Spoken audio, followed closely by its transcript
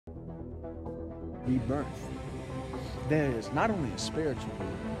rebirth. There is not only a spiritual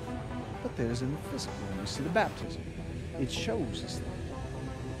rebirth, but there is in the physical. You see the baptism. It shows us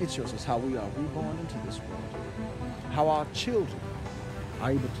that. It shows us how we are reborn into this world, how our children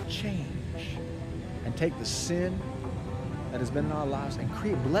are able to change and take the sin that has been in our lives and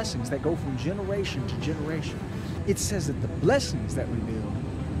create blessings that go from generation to generation. It says that the blessings that we build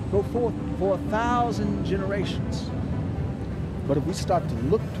go forth for 1,000 generations. But if we start to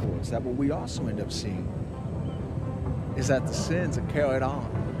look towards that, what we also end up seeing is that the sins are carried on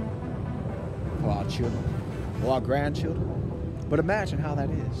for our children, for our grandchildren. But imagine how that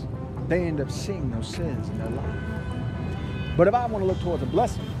is. They end up seeing those sins in their life. But if I want to look towards a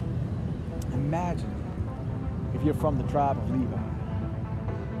blessing, imagine if you're from the tribe of Levi,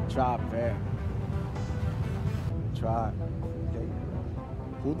 the tribe of Aaron, the tribe of David,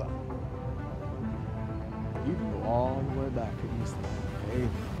 Judah. You can go all the way back to Eastland, David.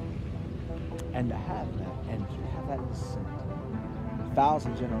 And to have that entry, have that descent,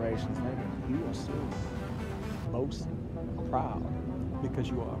 1,000 generations later, you are still boasting, proud, because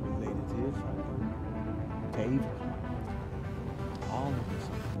you are related to Israel, David. All of us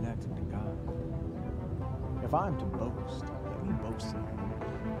are connected to God. If I'm to boast, let me boast in the Lord.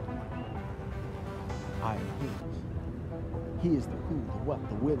 I am His. He is the who, the what,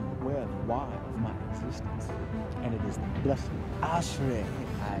 the when, the where, the why of my existence. And it is the blessing. Ashrei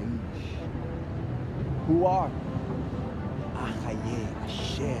Aish. Who are you? Achaye,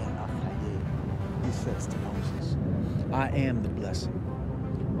 Asher, Achaye. He says to Moses, I am the blessing.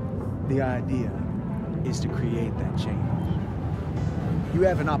 The idea is to create that change. You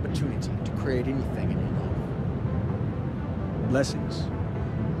have an opportunity to create anything in your life. Blessings.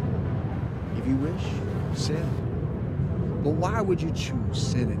 If you wish, sin. But why would you choose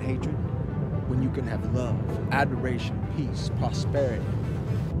sin and hatred when you can have love, adoration, peace, prosperity?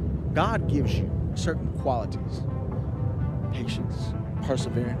 God gives you certain qualities: patience,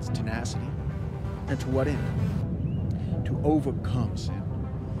 perseverance, tenacity. And to what end? To overcome sin,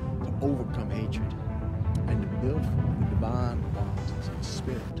 to overcome hatred, and to build forth the divine qualities of the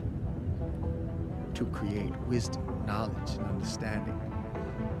Spirit, to create wisdom, knowledge, and understanding,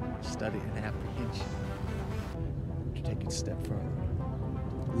 study and apprehension, to take it a step further.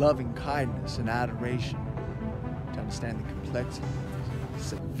 Loving kindness and adoration, to understand the complexity,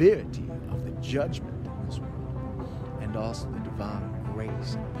 severity of the judgment in this world, and also the divine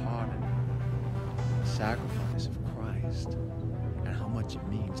grace and pardon, the sacrifice of Christ, and how much it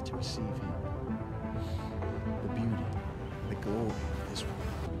means to receive Him. The beauty, the glory of this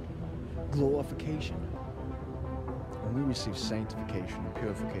world. Glorification. When we receive sanctification and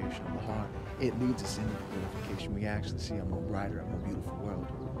purification of the heart, it leads us into glorification. We actually see a more brighter and more beautiful world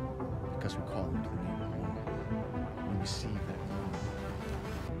because we call into the name of the Lord. We receive that glory.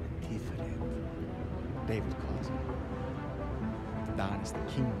 David calls it. Thine is the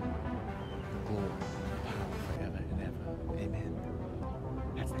kingdom, the glory, the power forever and ever. Amen.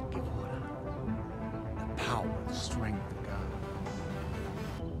 That's the Gevurah, the power, the strength of God.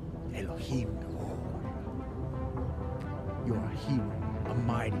 Elohim, the Lord. You are a hero, a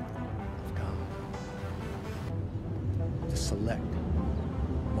mighty of God. To select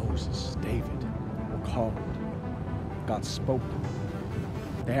Moses, David were called. God spoke to them.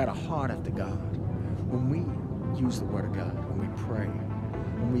 They had a heart after God. When we use the Word of God, when we pray,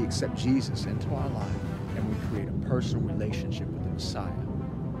 when we accept Jesus into our life, and we create a personal relationship with the Messiah,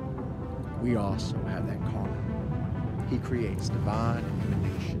 we also have that calling. He creates divine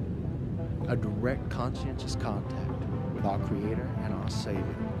emanation, a direct conscientious contact with our Creator and our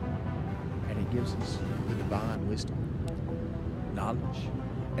Savior. And He gives us the divine wisdom, knowledge,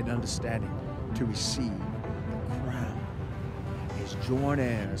 and understanding to receive the crown as joint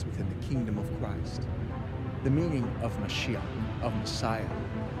heirs within the kingdom of Christ. The meaning of Mashiach, of Messiah,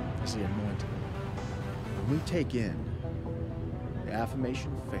 is the anointing. When we take in the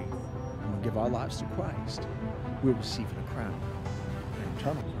affirmation of faith and we give our lives to Christ, we're receiving a crown, an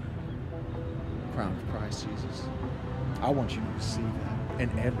eternal crown, the crown of Christ Jesus. I want you to receive that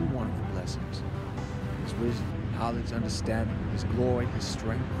and every one of the blessings, His wisdom, knowledge, understanding, His glory, His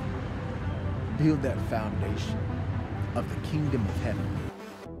strength. Build that foundation of the kingdom of heaven